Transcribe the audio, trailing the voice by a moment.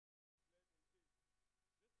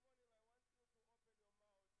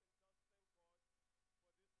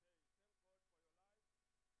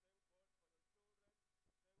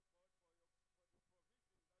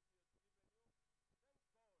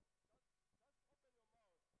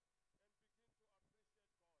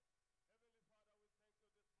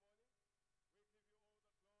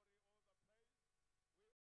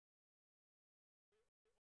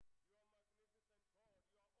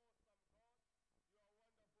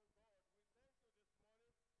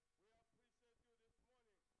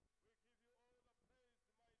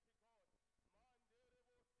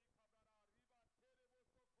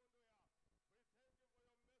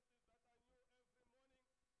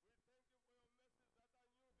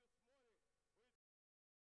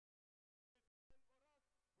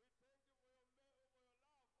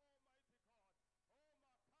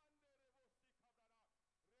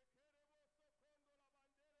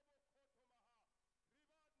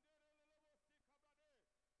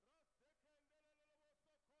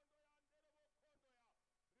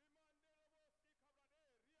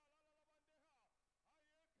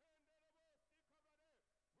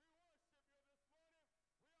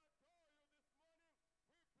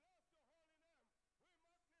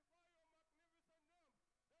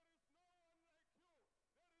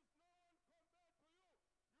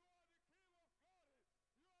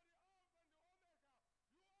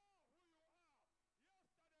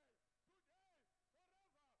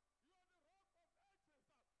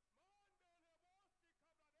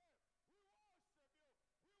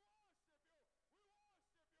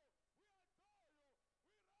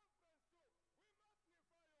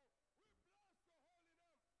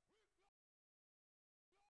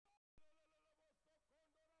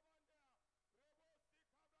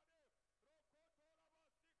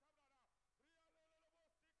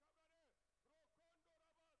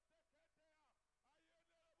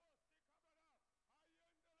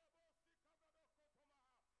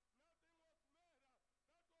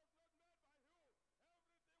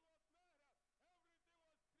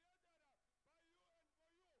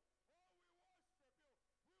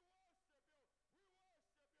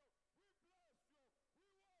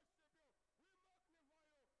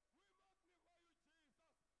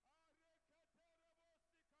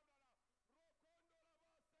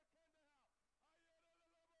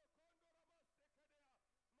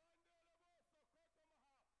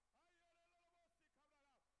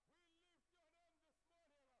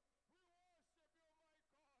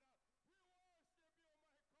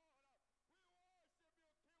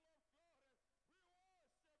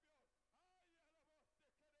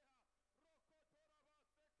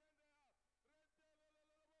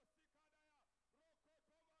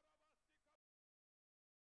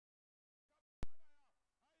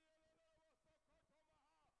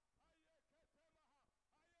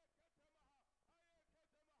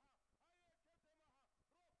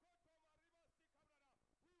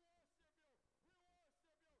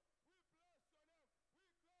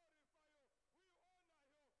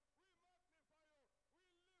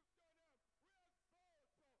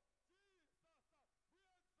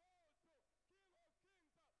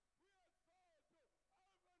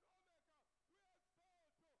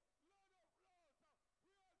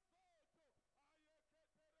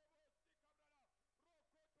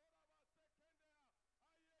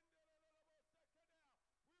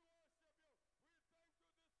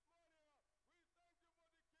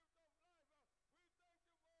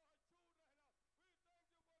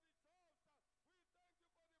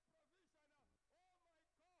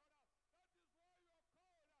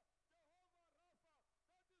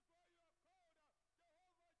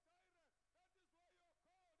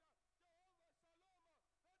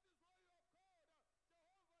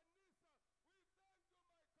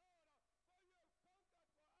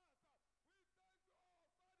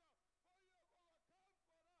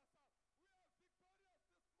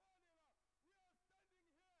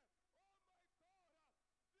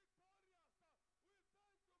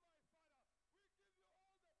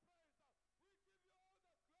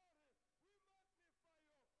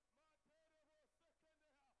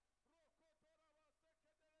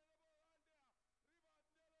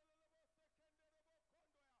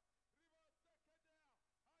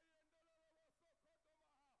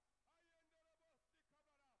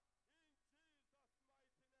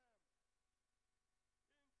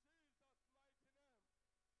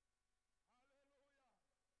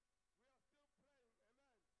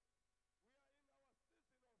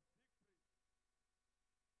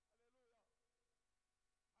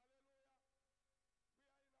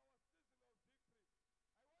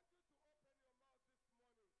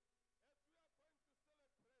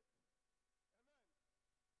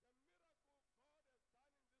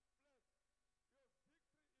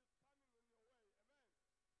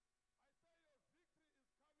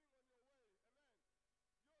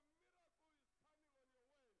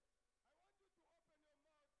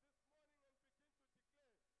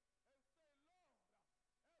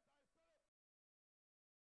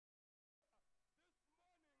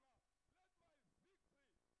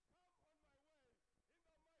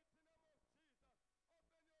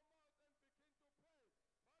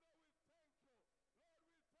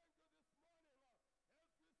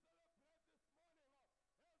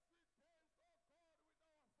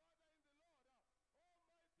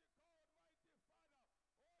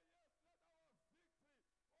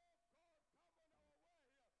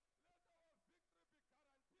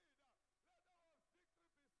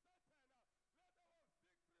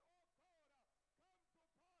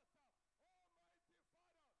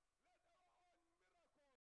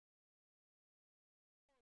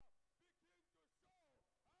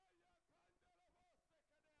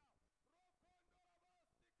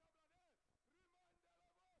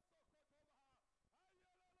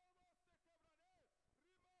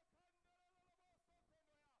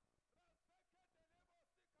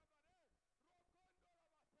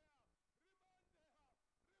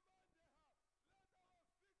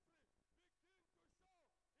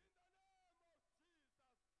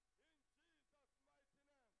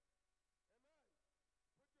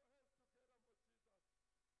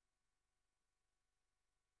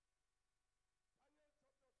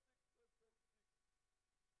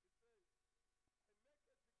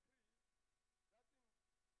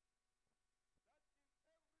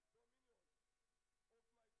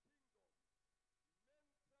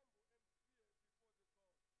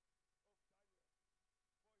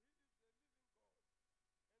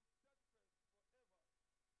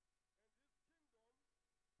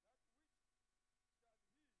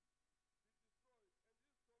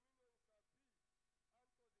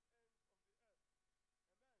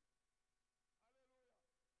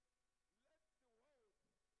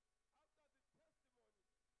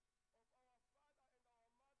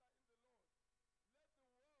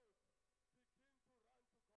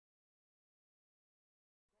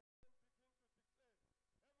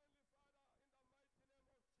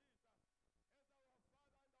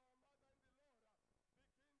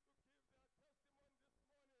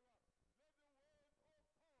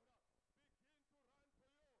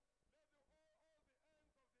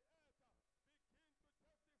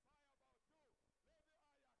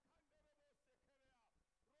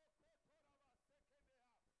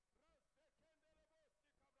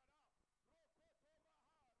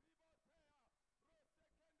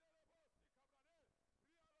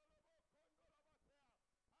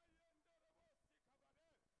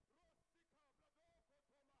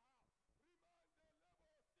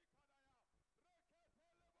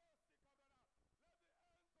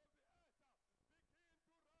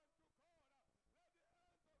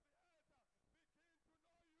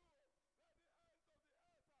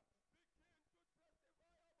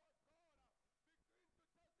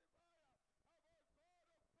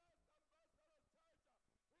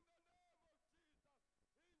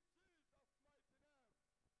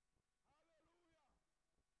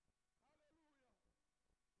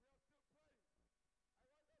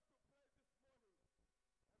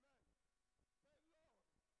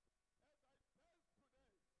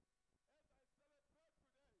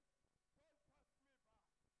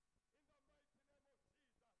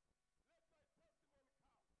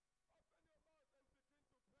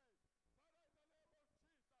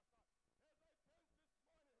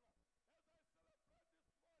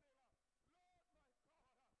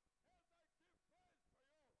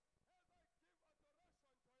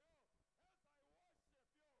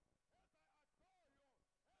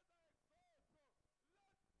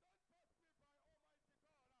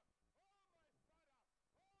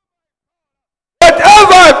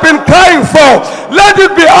Whatever I've been crying for, let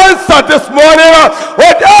it be answered this morning.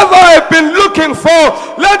 Whatever I've been looking for,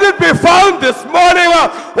 let it be found this morning.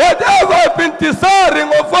 Whatever I've been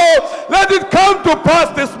desiring for, let it come to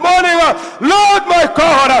pass this morning. Lord my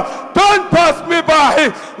God, don't pass me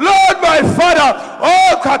by. Lord my Father,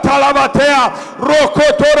 oh Katalabatea,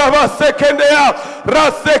 Rokotorava Sekendea,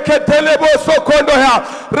 Raseketelebo Sokondoya,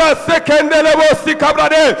 Rasekendelebo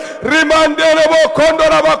Sikabrade, Rimandelebo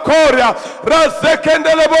Kondorava Korea,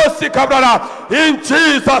 Rasekendelebo Sikabrada, in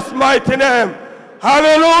Jesus' mighty name.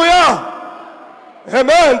 Hallelujah.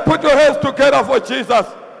 Amen. Put your hands together for Jesus.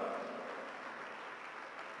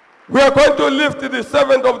 We are going to lift the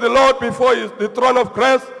servant of the Lord before the throne of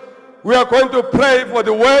grace. We are going to pray for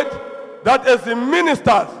the word that as he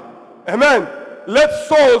ministers, amen, let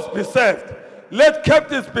souls be saved. Let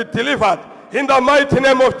captives be delivered in the mighty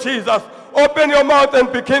name of Jesus. Open your mouth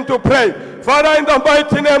and begin to pray. Father, in the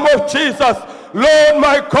mighty name of Jesus, Lord,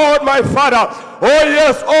 my God, my Father, oh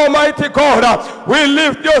yes, Almighty God, we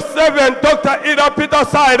lift your servant, Dr. Idah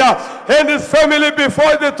Peterside, and his family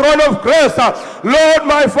before the throne of grace. Lord,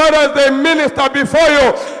 my Father, as they minister before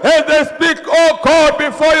you, as they speak, oh God,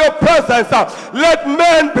 before your presence, let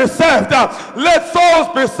men be saved, let souls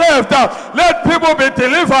be saved, let people be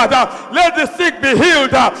delivered, let the sick be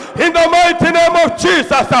healed, in the mighty name of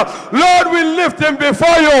Jesus. Lord, we lift him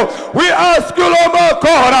before you. We ask you, Lord, my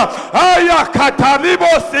God, Katalibo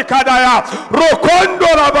Sikadaya, Rokondo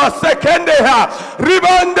Rabasekendeha,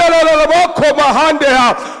 Ribandeleboko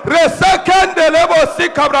Mahandeha, Resekendelebo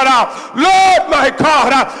Sikabrada. Lord, my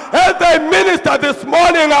God, as they minister this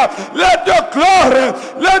morning, let your glory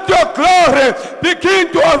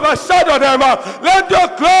begin to overshadow them. Let your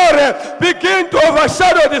glory begin to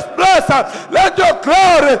overshadow this place. Let your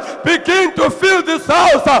glory begin to fill this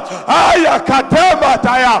house. Ayakatema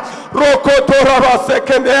Taya, Rokoto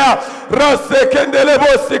Rabasekendea,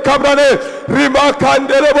 Rasekendelebo Sikabrade,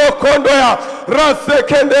 Rimakandelebo Kondoya,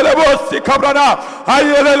 Rasekendelebo Sikabrada,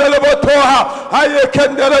 Ayelelebo Toha,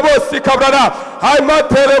 Ayekendelebo Sikabrada,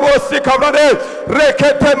 Aymaterebo Sikabrade,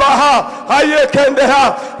 Reketemaha,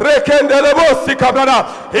 Ayekendeha, Rekendelebo Sikabrada,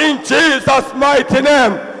 in Jesus' mighty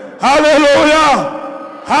name. Hallelujah!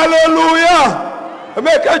 Hallelujah!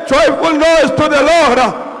 Make a joyful noise to the Lord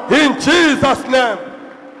in Jesus' name.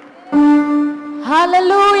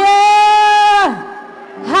 Hallelujah!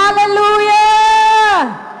 Hallelujah!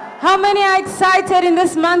 How many are excited in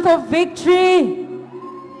this month of victory?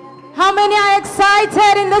 How many are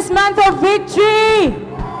excited in this month of victory?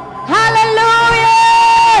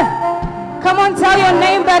 Hallelujah! Come on, tell your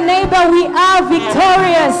neighbor, we are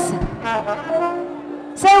victorious.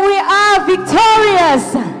 Say, we are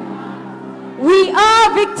victorious. We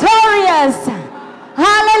are victorious.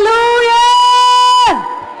 Hallelujah!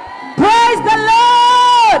 Praise the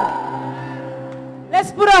Lord!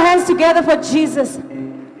 Let's put our hands together for Jesus.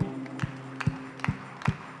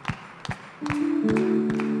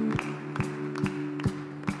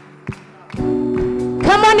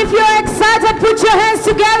 Come on, if you're excited, put your hands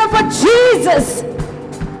together for Jesus.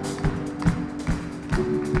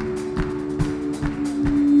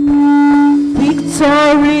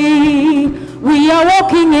 Victory, we are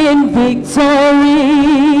walking in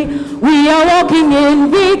victory. We are walking in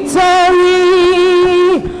victory.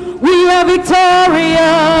 We are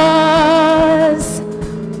victorious.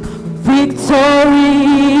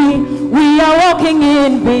 Victory, we are walking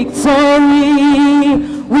in victory.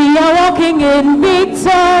 We are walking in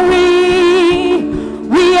victory.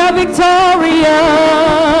 We are victorious.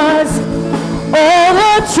 All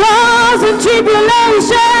the trials and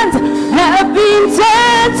tribulations have been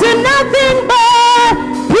turned to nothing but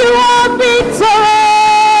pure victory.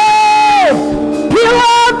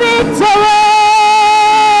 Pure victory.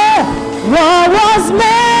 What was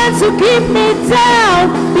meant to keep me down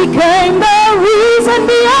became the reason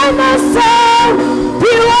behind the sound.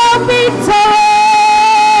 Pure victory.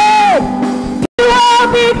 Pure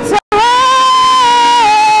victory.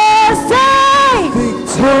 Say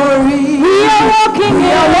victory. We are walking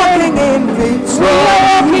in victory. We are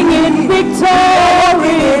walking in victory.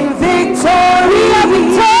 We are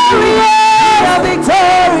victorious. We are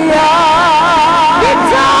victorious.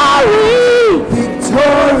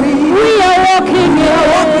 Victory. We are walking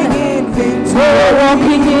in victory. We are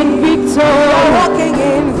walking in victory.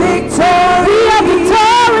 We are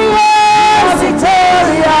victorious.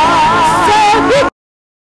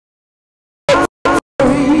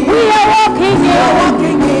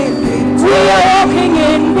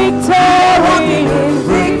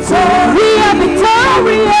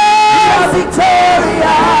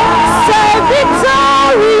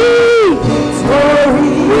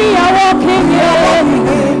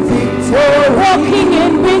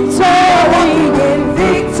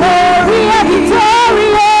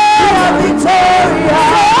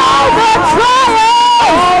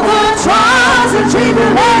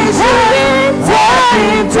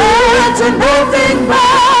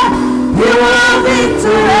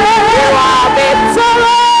 victory. You are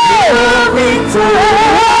victory. You are victory.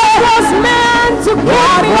 What was meant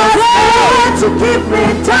to keep me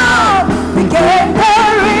down became the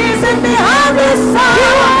reason behind the sun.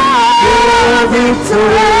 You are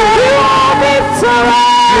victory. You are victory.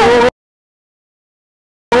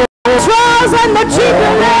 Trials and the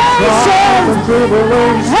tribulations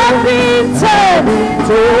have been turned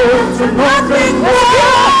to nothing more. You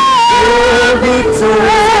are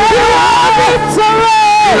victory. You are victory.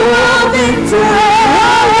 You are victory.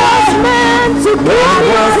 What was meant to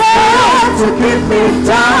keep me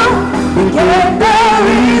down became the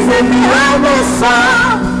reason behind the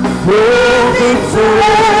sun. You are victory.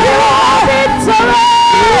 You are victory.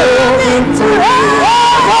 You are victory.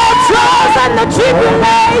 Trials and the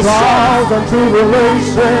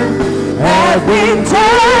tribulation have been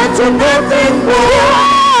turned to nothing more.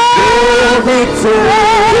 You are victory.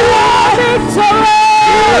 You are victory.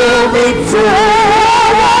 You are victory.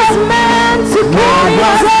 What was meant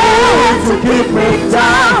to keep me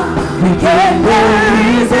down became the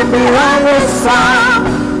reason behind the sun.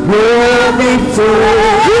 You are victory.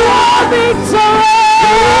 You are victory.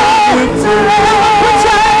 You are victory. Put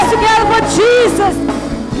your hands together for Jesus.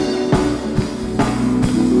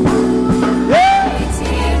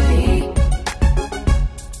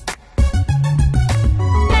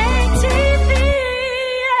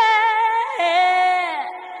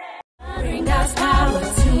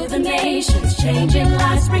 Changing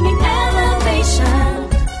lives, bringing elevation.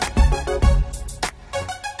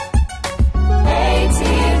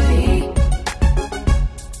 ATV.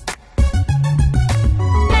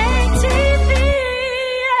 ATV,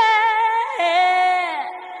 yeah.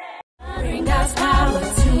 Bring God's power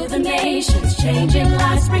to the nations, changing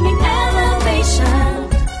lives, bringing elevation.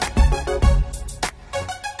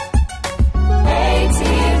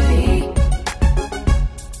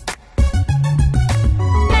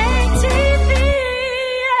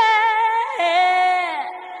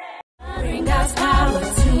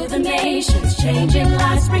 Changing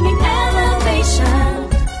lives, bringing elevation.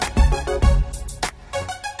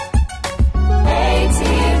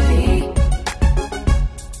 ATV.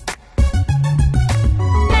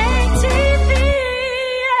 ATV,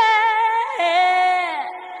 yeah.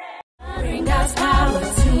 Bring God's power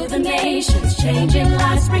to the nations, changing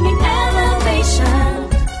lives, bringing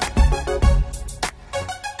elevation.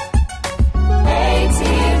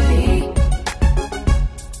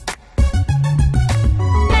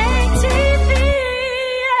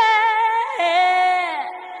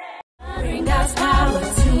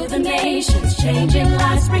 Changing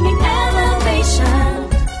lives, bringing elevation.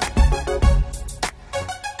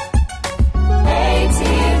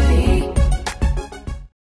 ATV.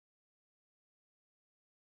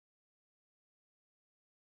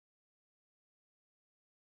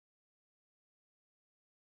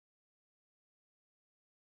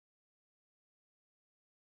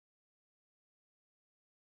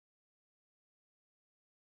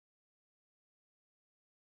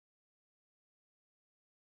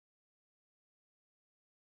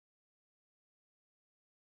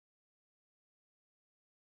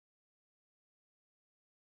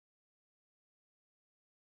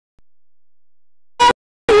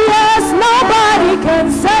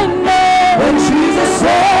 Can say no. When Jesus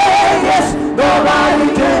says yes, nobody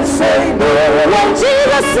can say no. When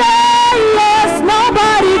Jesus says yes,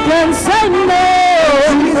 nobody can say no.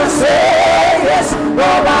 When Jesus says yes,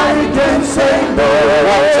 nobody can say no.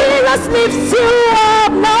 When Jesus lifts you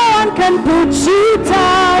up, no one can put you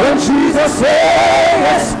down. When Jesus says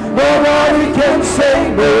yes, nobody can say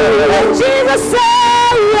no. When Jesus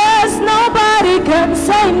says yes, nobody can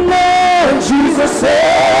say no. When Jesus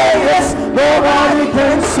says yes, nobody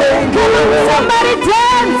can say no. Come on, somebody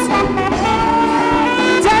dance.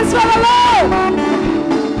 Dance for the Lord.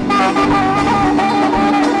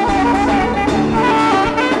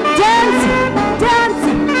 Dance, dance,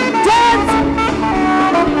 dance.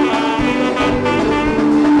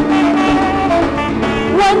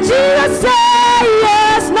 When Jesus says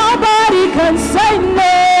yes, nobody can say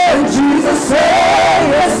no. When Jesus says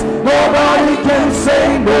yes, nobody can say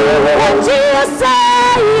no. When Jesus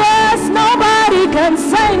says yes, nobody can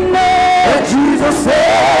say no. When Jesus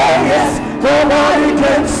says yes, nobody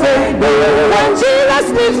can say no. When Jesus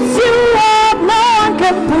lifts you up, no one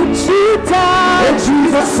can put you down. When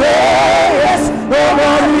Jesus says yes,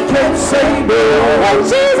 nobody can say no. When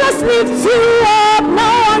Jesus lifts you up, no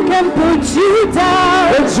one can put you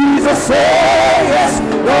down. When Jesus says yes,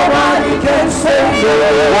 nobody can say no.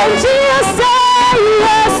 When Jesus says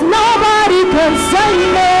yes, nobody can say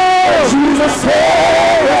no. When Jesus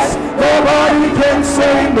says yes, nobody can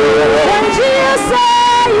say no. When Jesus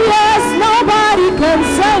says yes, nobody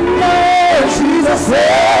say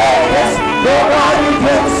yes, nobody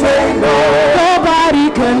can say no. Nobody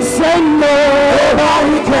can say no.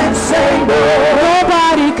 Nobody can say no.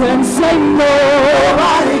 Nobody can say no.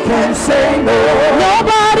 Nobody can say no.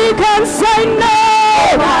 Nobody can say no.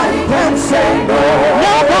 Nobody can say no.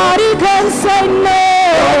 Nobody can say no.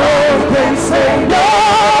 Nobody can say no.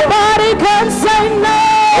 Nobody can say no.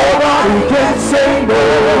 Nobody can say no.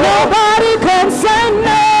 Nobody can say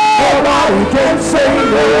no. Nobody can say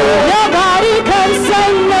no. Nobody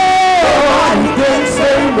can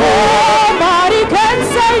say no. Nobody can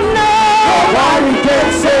say no. Nobody can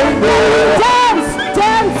say no. Dance,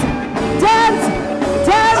 dance, dance,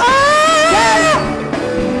 dance, dance.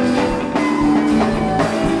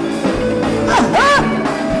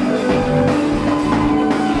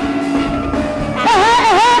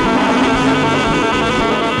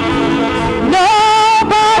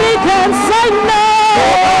 Nobody can say no.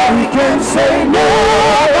 Nobody can say no.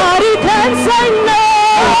 Nobody can say no. Nobody can say no.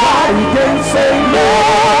 Nobody can say no.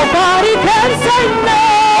 Nobody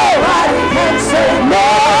can say no.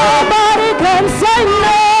 Nobody can say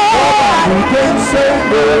no. Nobody can say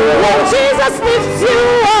no. When Jesus lifts you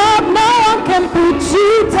up, no one can put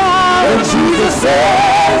you down. When Jesus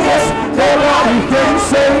says yes, nobody can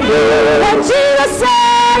say no. When Jesus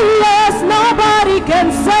says yes, nobody can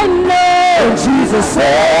say no. When Jesus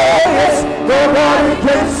says yes, nobody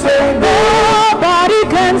can say no. Nobody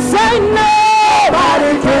can say no.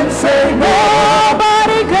 Nobody can say no.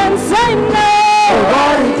 Nobody can say no.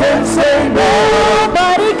 Nobody can say no.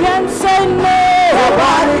 Nobody can say no.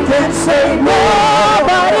 Nobody can say no.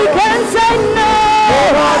 Nobody can say no.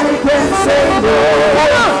 Nobody can say no.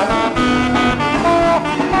 Come on.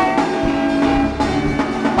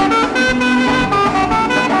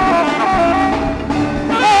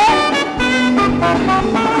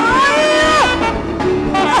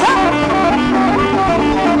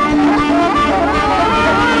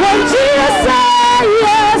 When Jesus says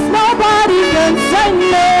yes, nobody can say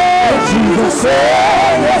no. When Jesus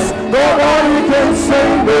says yes, nobody can say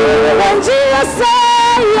no. When Jesus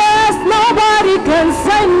says yes, nobody can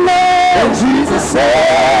say no. When Jesus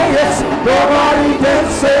says yes, nobody can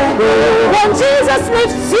say no. When Jesus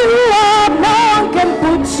lifts you up, no one can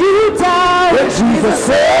put you down. When Jesus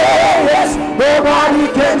says yes, nobody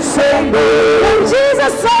can say no. When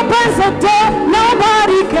Jesus opens the door,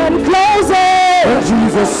 nobody can close it. When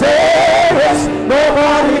Jesus says yes,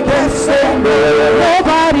 nobody can say no.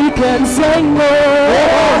 Nobody can say no.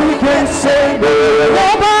 Nobody can say no.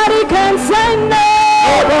 Nobody can say no.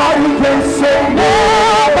 Nobody can say no.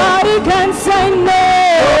 Nobody can say no.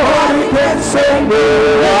 Nobody can say no.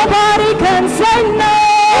 Nobody can say no.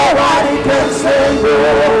 Nobody can say no.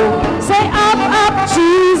 Say up,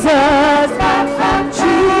 Jesus. Up,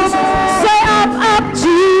 Jesus. Say up,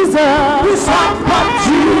 Jesus. Up,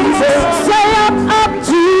 Jesus. Say up,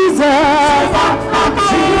 Jesus. Up,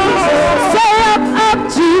 Jesus. Say up,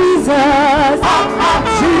 Jesus. Up,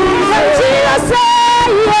 Jesus. When Jesus says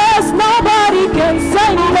yes, nobody can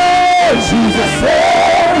say no. Jesus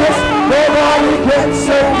says yes, nobody can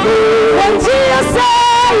say no. When Jesus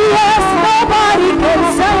says yes, nobody can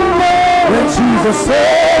say no. When Jesus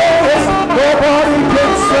says yes, nobody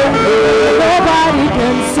can say no. Nobody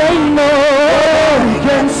can say no. Nobody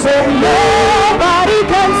can say no.